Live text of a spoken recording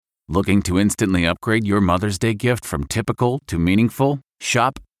Looking to instantly upgrade your Mother's Day gift from typical to meaningful?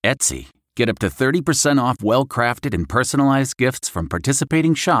 Shop Etsy. Get up to 30% off well-crafted and personalized gifts from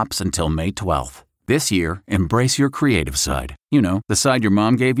participating shops until May 12th. This year, embrace your creative side. You know, the side your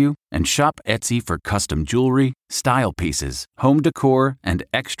mom gave you. And shop Etsy for custom jewelry, style pieces, home decor, and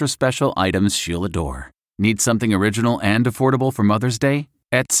extra special items she'll adore. Need something original and affordable for Mother's Day?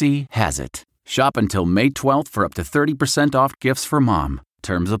 Etsy has it. Shop until May 12th for up to 30% off gifts for mom.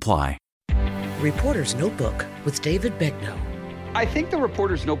 Terms apply. Reporter's Notebook with David Begnaud. I think the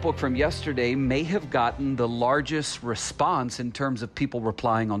Reporter's Notebook from yesterday may have gotten the largest response in terms of people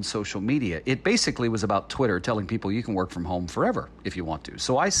replying on social media. It basically was about Twitter telling people you can work from home forever if you want to.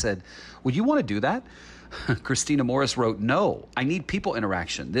 So I said, would you want to do that? Christina Morris wrote, no, I need people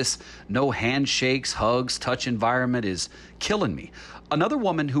interaction. This no handshakes, hugs, touch environment is killing me. Another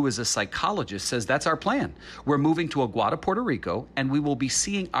woman who is a psychologist says that's our plan. We're moving to Aguada, Puerto Rico, and we will be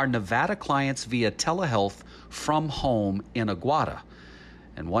seeing our Nevada clients via telehealth from home in Aguada.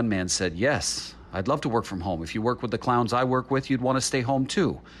 And one man said, yes, I'd love to work from home. If you work with the clowns I work with, you'd want to stay home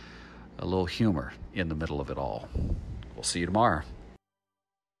too. A little humor in the middle of it all. We'll see you tomorrow.